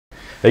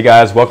Hey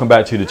guys, welcome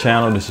back to the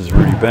channel. This is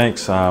Rudy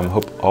Banks.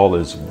 Hope all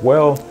is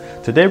well.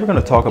 Today we're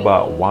going to talk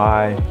about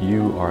why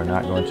you are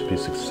not going to be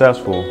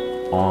successful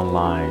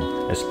online,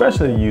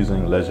 especially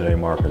using Legendary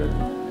Marketer.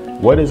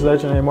 What is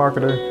Legendary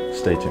Marketer?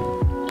 Stay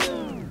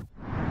tuned.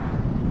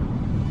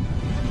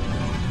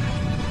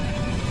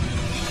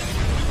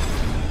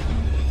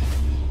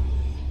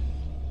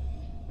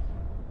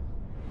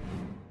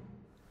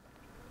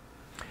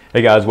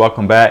 Hey guys,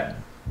 welcome back.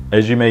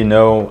 As you may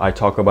know, I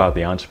talk about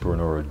the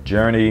entrepreneurial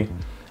journey.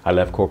 I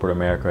left corporate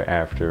America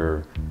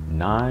after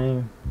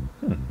I've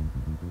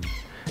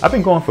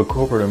been going for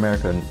corporate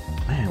America,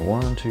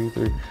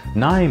 man,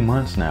 9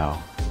 months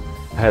now.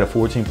 I had a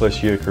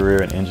 14+ year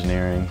career in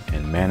engineering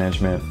and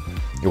management.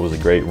 It was a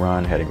great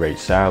run, had a great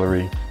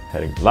salary,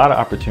 had a lot of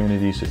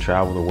opportunities to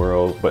travel the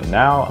world, but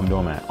now I'm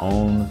doing my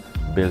own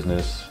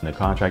business in the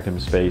contracting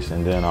space,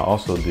 and then I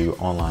also do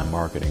online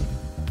marketing.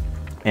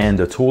 And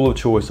the tool of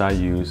choice I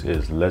use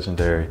is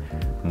Legendary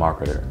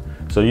Marketer.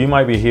 So you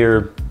might be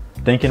here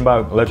thinking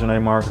about Legendary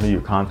Marketer,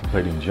 you're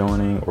contemplating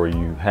joining, or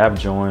you have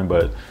joined,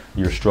 but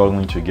you're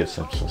struggling to get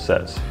some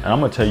success. And I'm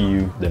gonna tell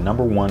you the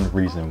 #1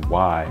 reason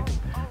why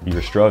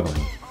you're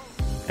struggling.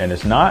 And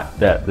it's not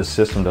that the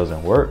system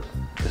doesn't work.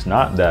 It's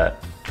not that,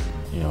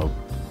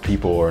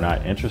 people are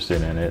not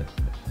interested in it.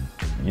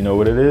 You know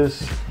what it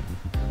is?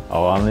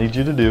 All I need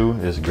you to do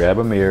is grab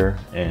a mirror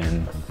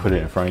and put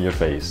it in front of your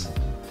face.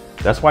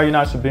 That's why you're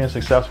not being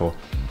successful.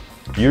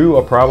 You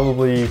are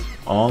probably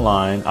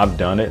online. I've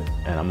done it,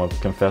 and I'm gonna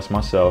confess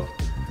myself.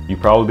 You've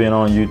probably been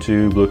on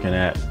YouTube looking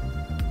at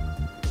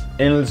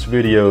endless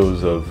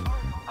videos of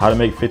how to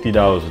make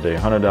 $50 a day,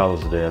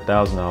 $100 a day,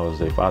 $1,000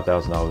 a day,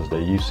 $5,000 a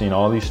day. You've seen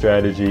all these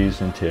strategies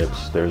and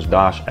tips. There's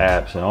Dosh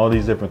apps and all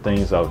these different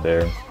things out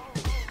there.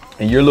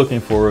 And you're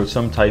looking for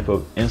some type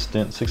of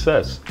instant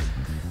success.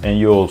 And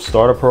you'll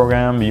start a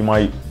program, you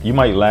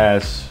might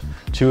last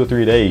 2 or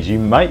 3 days. You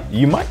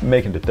might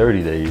make it to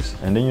 30 days,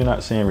 and then you're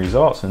not seeing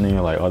results, and then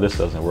you're like, oh, this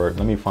doesn't work.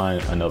 Let me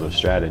find another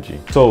strategy.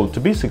 So to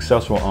be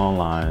successful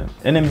online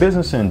and in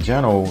business in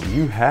general,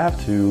 you have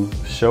to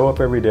show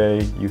up every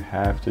day. You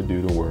have to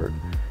do the work,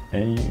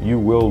 and you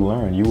will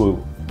learn. You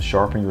will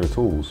sharpen your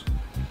tools.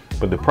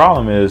 But the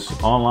problem is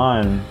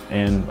online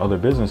and other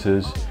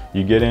businesses,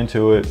 you get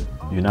into it,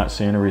 you're not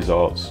seeing the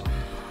results,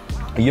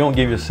 and you don't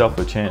give yourself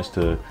a chance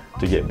to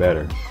get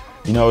better.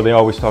 They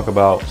always talk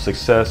about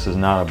success is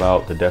not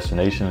about the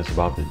destination, it's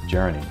about the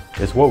journey.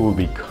 It's what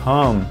we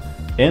become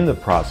in the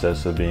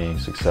process of being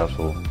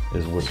successful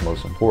is what's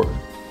most important.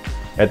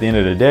 At the end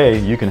of the day,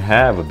 you can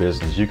have a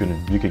business, you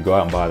could go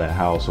out and buy that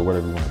house or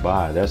whatever you want to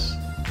buy.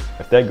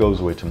 If that goes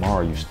away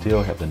tomorrow, you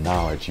still have the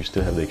knowledge, you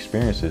still have the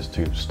experiences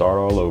to start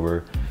all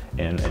over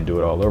and do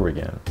it all over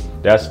again.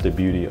 That's the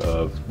beauty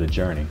of the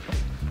journey.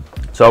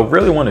 So I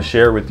really want to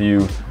share with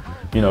you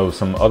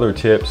some other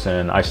tips,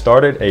 and I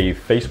started a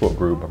Facebook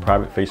group, a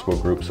private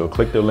Facebook group. So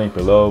click the link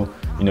below.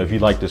 If you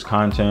like this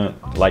content,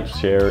 like,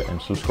 share,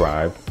 and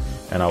subscribe,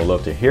 and I would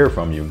love to hear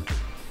from you.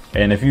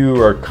 And if you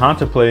are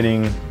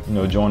contemplating,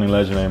 joining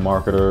Legendary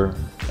Marketer,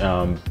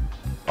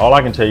 all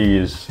I can tell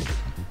you is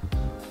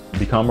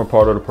become a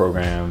part of the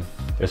program.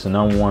 It's the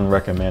 #1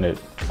 recommended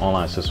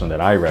online system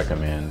that I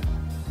recommend.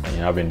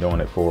 I've been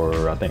doing it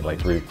for, I think, like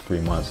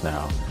three months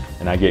now,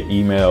 and I get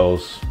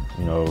emails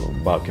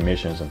about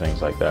commissions and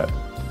things like that.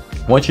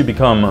 Once you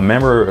become a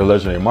member of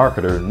Legendary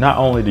Marketer, not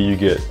only do you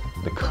get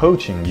the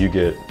coaching, you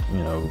get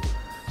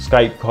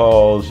Skype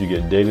calls, you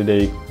get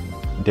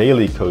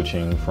daily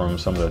coaching from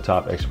some of the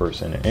top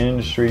experts in the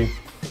industry.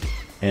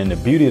 And the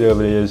beauty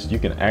of it is you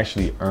can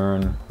actually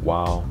earn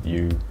while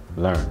you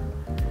learn.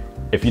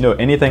 If you know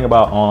anything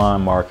about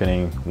online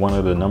marketing, one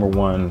of the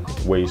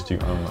 #1 ways to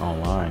earn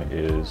online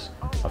is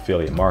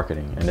affiliate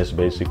marketing. And it's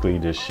basically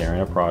just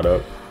sharing a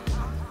product,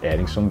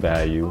 adding some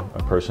value.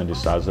 A person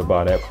decides to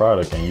buy that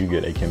product, and you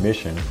get a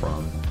commission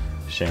from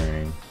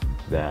sharing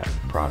that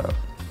product.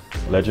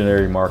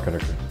 Legendary Marketer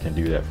can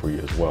do that for you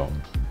as well.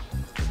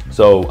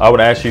 So I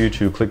would ask you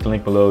to click the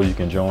link below. You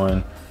can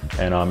join,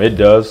 and it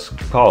does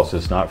cost.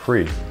 It's not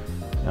free.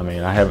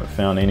 I haven't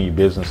found any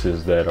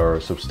businesses that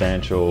are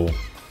substantial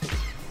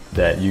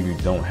that you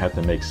don't have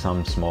to make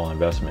some small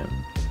investment.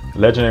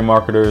 Legendary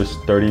Marketer is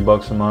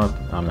 $30 a month.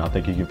 I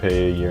think you can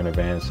pay a year in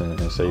advance and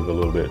save a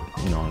little bit,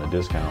 on the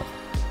discount.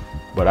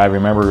 But I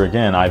remember,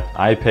 again,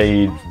 I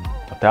paid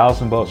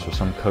 $1,000 for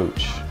some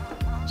coach,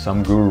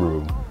 some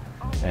guru,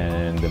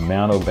 and the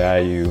amount of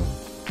value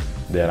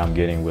that I'm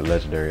getting with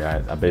Legendary,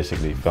 I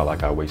basically felt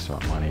like I wasted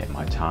my money and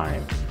my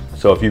time.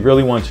 So if you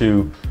really want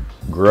to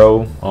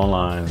grow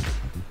online,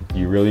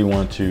 you really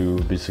want to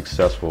be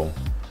successful,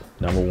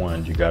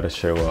 #1, you got to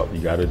show up, you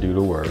got to do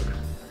the work,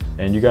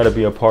 and you got to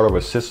be a part of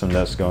a system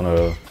that's going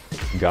to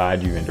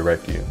guide you and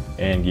direct you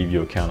and give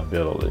you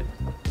accountability.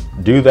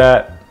 Do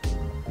that,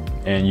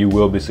 and you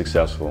will be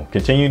successful.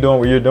 Continue doing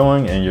what you're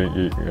doing, and you're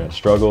going to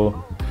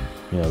struggle.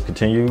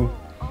 Continue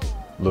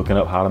looking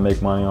up how to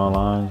make money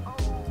online.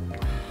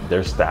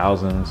 There's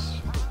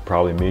thousands,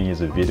 probably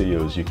millions of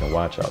videos you can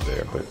watch out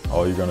there, but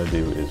all you're going to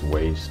do is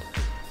waste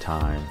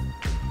time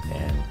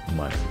and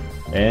money.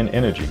 and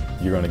energy.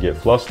 You're going to get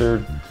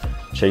flustered,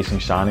 chasing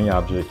shiny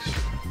objects,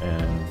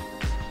 and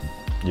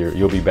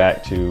you'll be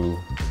back to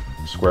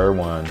square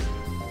one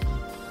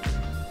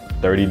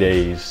 30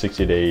 days,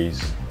 60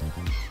 days,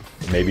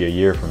 maybe a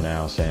year from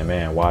now, saying,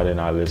 man, why didn't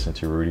I listen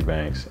to Rudy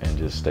Banks and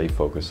just stay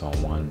focused on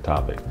one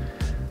topic?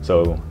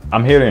 So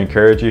I'm here to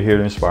encourage you, here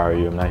to inspire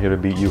you. I'm not here to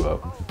beat you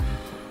up.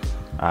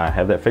 I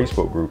have that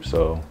Facebook group,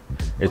 so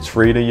it's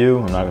free to you.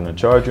 I'm not going to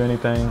charge you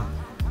anything.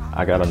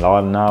 I got a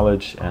lot of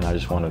knowledge, and I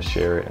just want to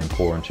share it and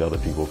pour into other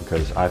people,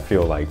 because I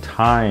feel like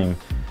time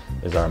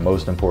is our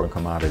most important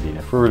commodity.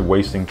 If we're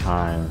wasting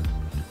time,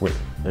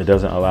 it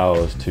doesn't allow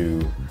us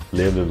to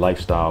live the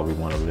lifestyle we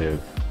want to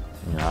live.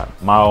 You know,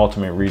 my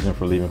ultimate reason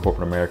for leaving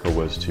corporate America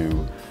was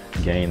to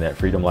gain that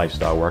freedom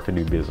lifestyle where I could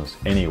do business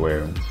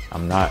anywhere.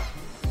 I'm not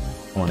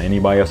on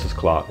anybody else's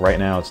clock. Right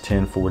now it's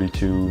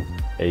 10:42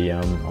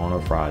 a.m. on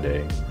a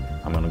Friday.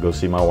 I'm gonna go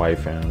see my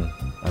wife in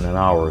an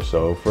hour or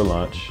so for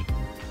lunch.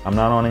 I'm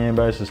not on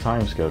anybody else's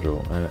time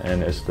schedule,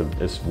 and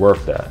it's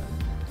worth that.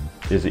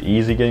 Is it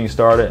easy getting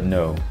started?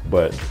 No,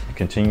 but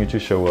continue to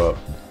show up,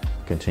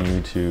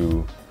 continue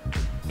to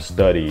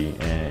study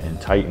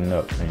and tighten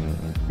up.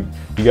 And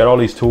you got all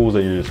these tools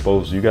at your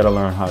disposal. You got to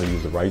learn how to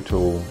use the right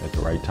tool at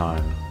the right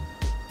time,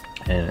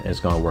 and it's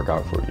going to work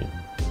out for you.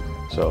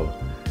 So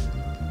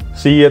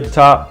see you at the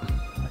top,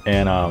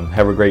 and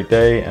have a great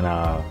day, and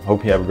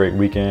hope you have a great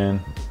weekend,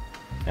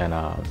 and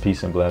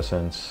peace and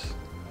blessings.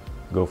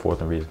 Go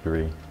forth and be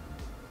victory.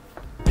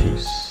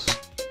 Peace.